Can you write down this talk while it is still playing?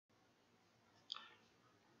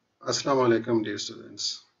Assalamu alaikum, dear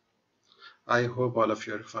students. I hope all of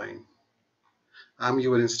you are fine. I'm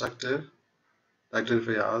your instructor, Dr.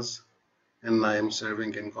 Fayaz, and I am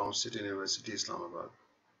serving in Comstate University, Islamabad.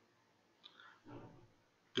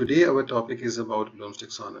 Today, our topic is about Bloom's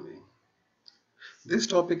taxonomy. This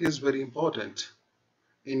topic is very important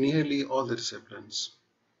in nearly all the disciplines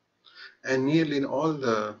and nearly in all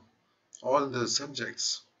the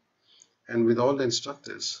subjects, and with all the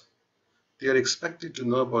instructors. They are expected to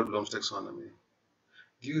know about Bloom's taxonomy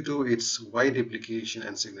due to its wide application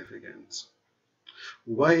and significance.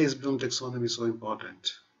 Why is Bloom's taxonomy so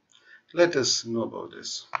important? Let us know about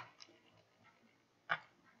this.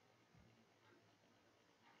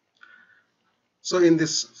 So in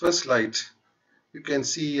this first slide, you can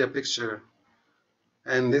see a picture,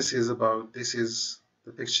 and this is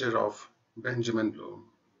the picture of Benjamin Bloom,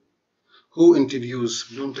 who introduced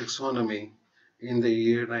Bloom taxonomy in the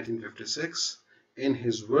year 1956 in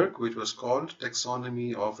his work which was called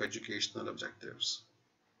Taxonomy of Educational Objectives.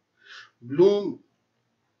 Bloom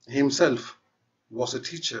himself was a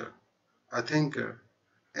teacher, a thinker,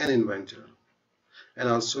 an inventor, and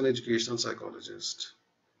also an educational psychologist.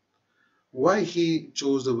 Why he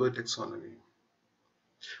chose the word taxonomy?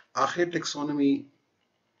 आखिर taxonomy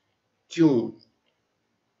क्यों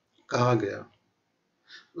कहा गया?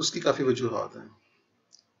 उसकी काफ़ी वजूहात हैं.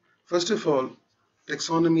 First of all,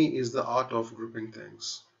 taxonomy is the art of grouping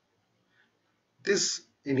things. This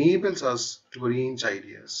enables us to arrange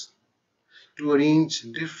ideas, to arrange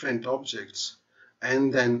different objects,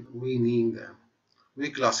 and then we name them, we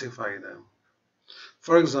classify them.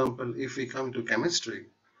 For example, if we come to chemistry,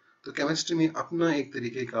 तो chemistry में अपना एक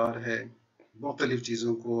तरीक़ेकार है मुख्तलिफ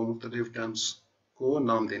चीज़ों को, मुख्तलिफ terms को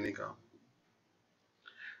नाम देने का.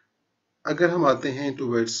 अगर हम आते हैं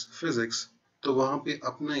टूवर्ड्स फिजिक्स, तो वहाँ पे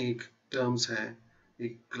अपना एक टर्म्स हैं,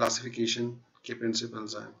 एक क्लासिफिकेशन के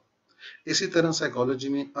प्रिंसिपल्स हैं. इसी तरह साइकोलॉजी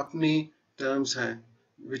में अपने टर्म्स हैं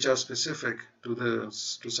which are specific to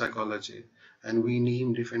psychology, and we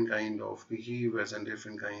name different kind of behaviors and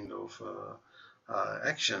different kind of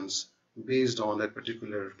actions based on that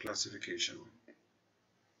particular classification.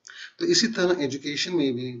 तो इसी तरह एजुकेशन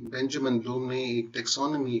में भी बेंजामिन ब्लूम ने एक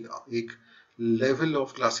टेक्सोनॉमी, एक लेवल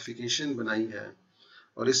ऑफ क्लासिफिकेशन बनाई है,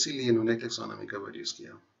 और इसीलिए इन्होंने टेक्सोनॉमी का वर्ड यूज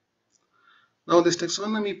किया. Now, this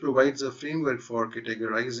taxonomy provides a framework for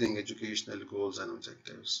categorizing educational goals and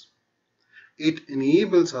objectives. It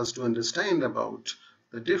enables us to understand about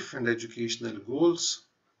the different educational goals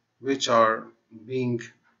which are being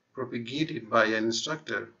propagated by an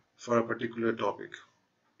instructor for a particular topic.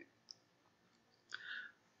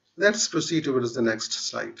 Let's proceed towards the next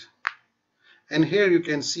slide. And here you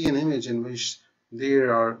can see an image in which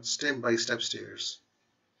there are step-by-step stairs.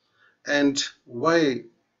 And why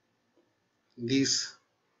these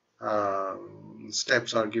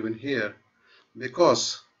steps are given here?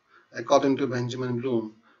 Because according to Benjamin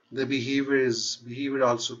Bloom, the behavior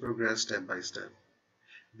also progress step by step.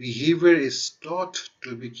 Behavior is taught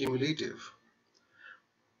to be cumulative.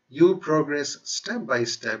 You progress step by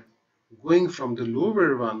step, going from the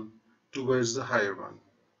lower one towards the higher one.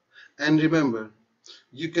 And remember,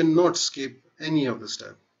 you cannot skip any of the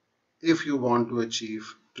step if you want to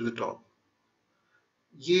achieve to the top.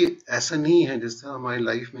 ये ऐसा नहीं है जैसा हमारी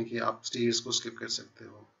life में कि आप stage को स्किप कर सकते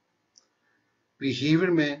हो.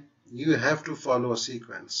 Behavior में you have to follow a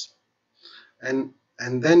sequence, and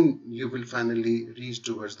then you will finally reach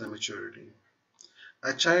towards the maturity.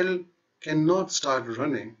 A child cannot start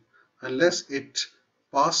running unless it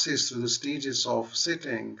passes through the stages of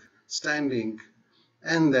sitting, standing,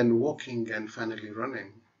 and then walking and finally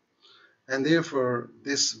running. And therefore,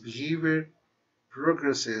 this behavior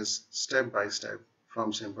progresses step by step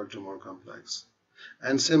from simple to more complex.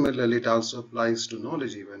 And similarly, it also applies to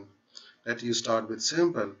knowledge even, that you start with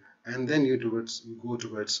simple and then you go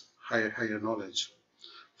towards higher knowledge.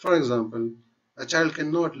 For example, a child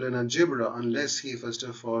cannot learn algebra unless he first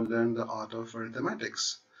of all learns the art of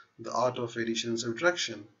arithmetics, the art of addition and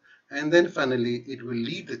subtraction, and then finally it will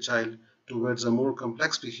lead the child towards a more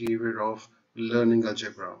complex behavior of learning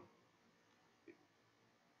algebra.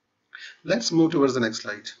 Let's move towards the next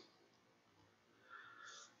slide.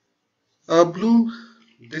 Bloom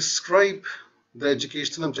describes the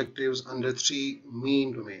educational objectives under three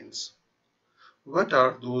main domains. What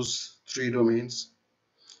are those three domains?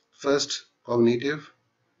 First, cognitive,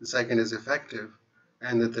 the second is affective,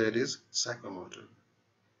 and the third is psychomotor.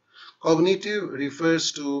 Cognitive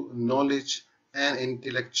refers to knowledge and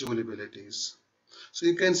intellectual abilities. So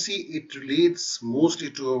you can see it relates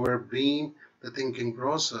mostly to our brain, the thinking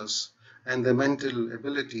process, and the mental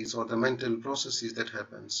abilities or the mental processes that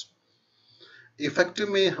happens. Effective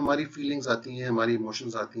में हमारी feelings आती हैं, हमारी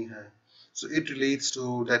emotions आती हैं. So it relates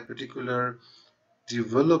to that particular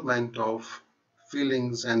development of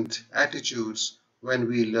feelings and attitudes when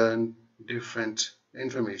we learn different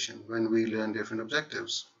information, when we learn different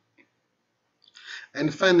objectives.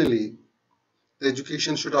 And finally, the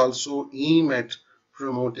education should also aim at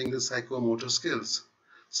promoting the psychomotor skills.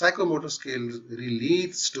 Psychomotor skills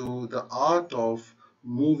relates to the art of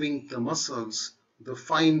moving the muscles, the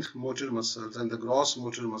fine motor muscles and the gross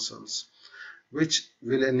motor muscles, which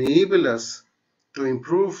will enable us to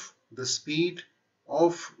improve the speed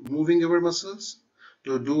of moving our muscles,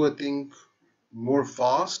 to do a thing more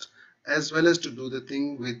fast, as well as to do the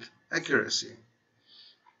thing with accuracy.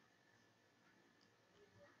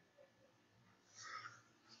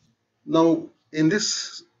 Now, in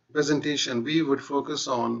this presentation, we would focus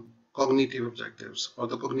on cognitive objectives or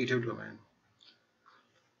the cognitive domain.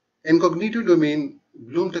 In cognitive domain,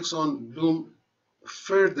 Bloom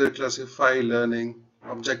further classify learning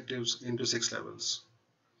objectives into 6 levels.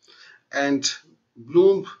 And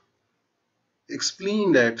Bloom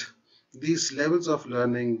explained that these levels of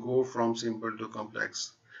learning go from simple to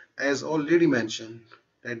complex. As already mentioned,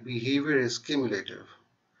 that behavior is cumulative,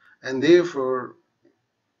 and therefore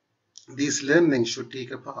these learning should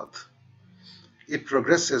take a path. It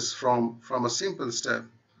progresses from a simple step,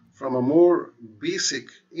 from a more basic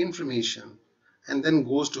information, and then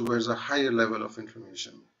goes towards a higher level of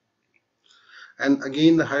information. And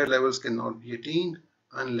again, the higher levels cannot be attained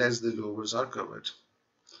unless the lowers are covered.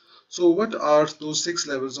 So what are those 6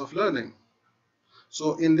 levels of learning?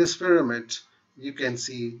 So in this pyramid, you can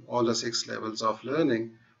see all the 6 levels of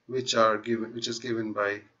learning which is given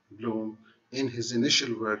by Bloom in his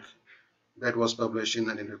initial work that was published in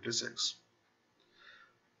 1956.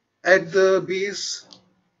 At the base,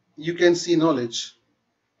 you can see knowledge,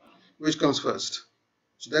 which comes first.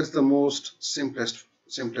 So that's the most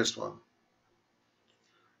simplest one.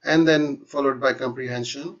 And then followed by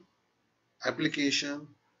comprehension, application,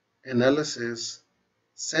 analysis,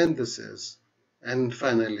 synthesis, and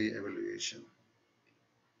finally evaluation.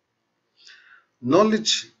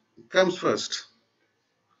 Knowledge comes first.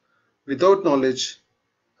 Without knowledge,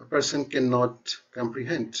 a person cannot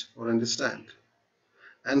comprehend or understand.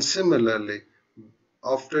 And similarly,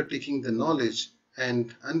 after taking the knowledge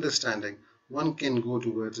and understanding, one can go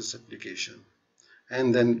towards its application.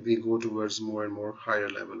 And then we go towards more and more higher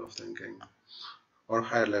level of thinking or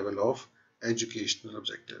higher level of educational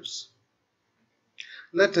objectives.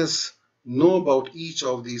 Let us know about each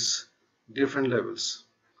of these different levels.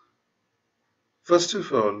 First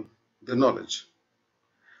of all, the knowledge.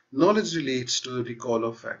 Knowledge relates to the recall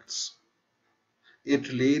of facts. It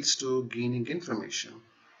relates to gaining information.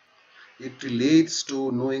 It relates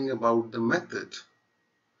to knowing about the method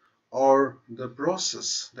or the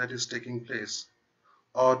process that is taking place,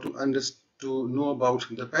 or to know about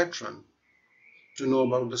the pattern, to know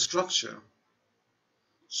about the structure.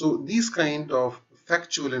 So these kind of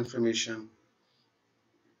factual information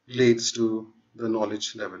relates to the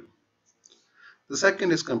knowledge level. The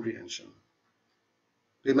second is comprehension.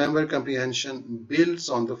 Remember, comprehension builds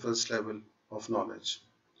on the first level of knowledge.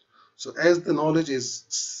 So as the knowledge is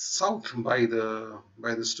sought by the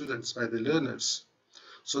students, by the learners,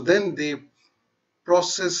 so then they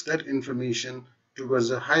process that information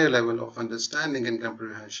towards a higher level of understanding and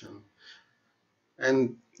comprehension.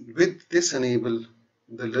 And with this enable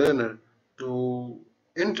the learner to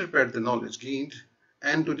interpret the knowledge gained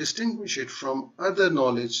and to distinguish it from other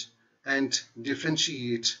knowledge and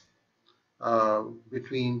differentiate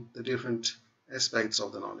between the different aspects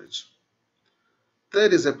of the knowledge.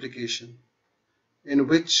 Third is application, in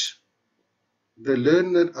which the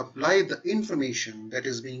learner apply the information that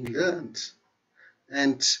is being learned,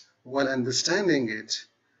 and while understanding it,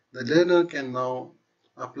 the learner can now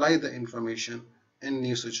apply the information in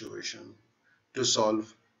new situation to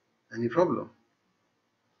solve any problem.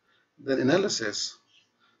 Then analysis,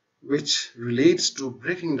 which relates to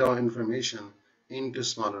breaking down information into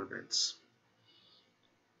smaller bits.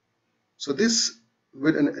 So this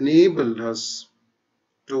will enable us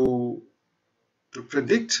to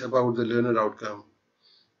predict about the learner outcome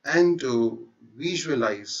and to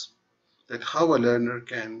visualize that how a learner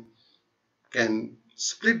can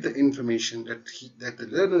split the information that the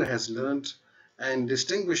learner has learned and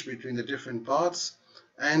distinguish between the different parts,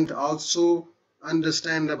 and also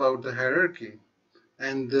understand about the hierarchy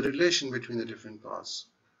and the relation between the different parts.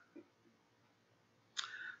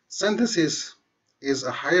 Synthesis is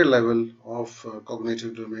a higher level of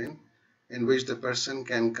cognitive domain in which the person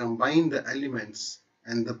can combine the elements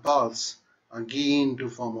and the parts again to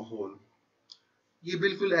form a whole. ये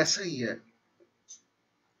बिल्कुल ऐसा ही है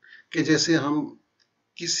कि जैसे हम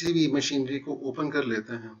किसी भी machinery को ओपन कर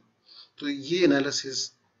लेते हैं तो ये एनालिसिस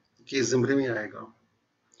के ज़िम्मे में आएगा.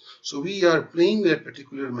 So we are playing with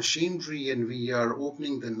particular machinery and we are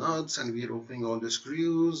opening the nuts and we are opening all the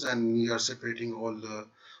screws and we are separating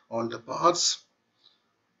all the parts.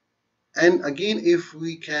 And again, if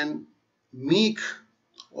we can make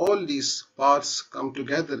all these parts come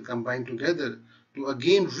together, combine together to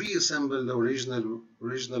again reassemble the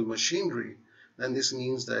original machinery, then this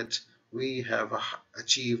means that we have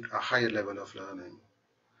achieved a higher level of learning.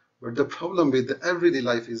 But the problem with the everyday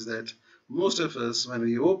life is that most of us, when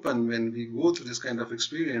we go through this kind of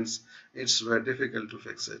experience, it's very difficult to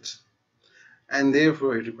fix it. And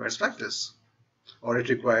therefore, it requires practice, or it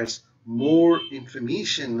requires more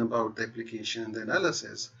information about the application and the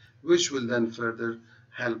analysis, which will then further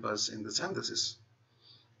help us in the synthesis.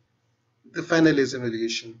 The final is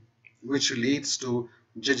evaluation, which relates to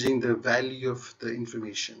judging the value of the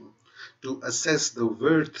information, to assess the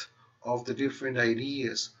worth of the different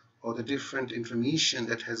ideas or the different information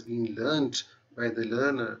that has been learned by the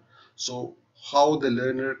learner. So how the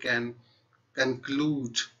learner can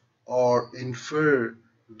conclude or infer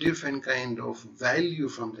different kind of value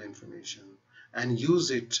from the information and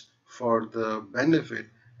use it for the benefit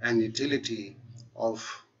and utility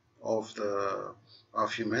of of the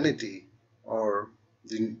of humanity or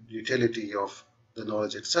the utility of the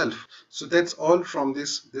knowledge itself. So that's all from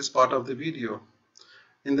this part of the video.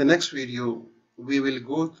 In the next video we will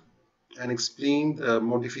go and explain the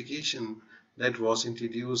modification that was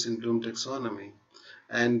introduced in Bloom taxonomy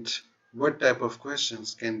and what type of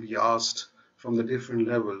questions can be asked from the different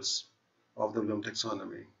levels of the Bloom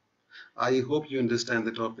taxonomy. I hope you understand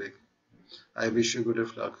the topic. I wish you good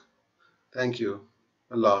of luck. Thank you.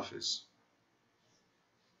 Allah Hafiz.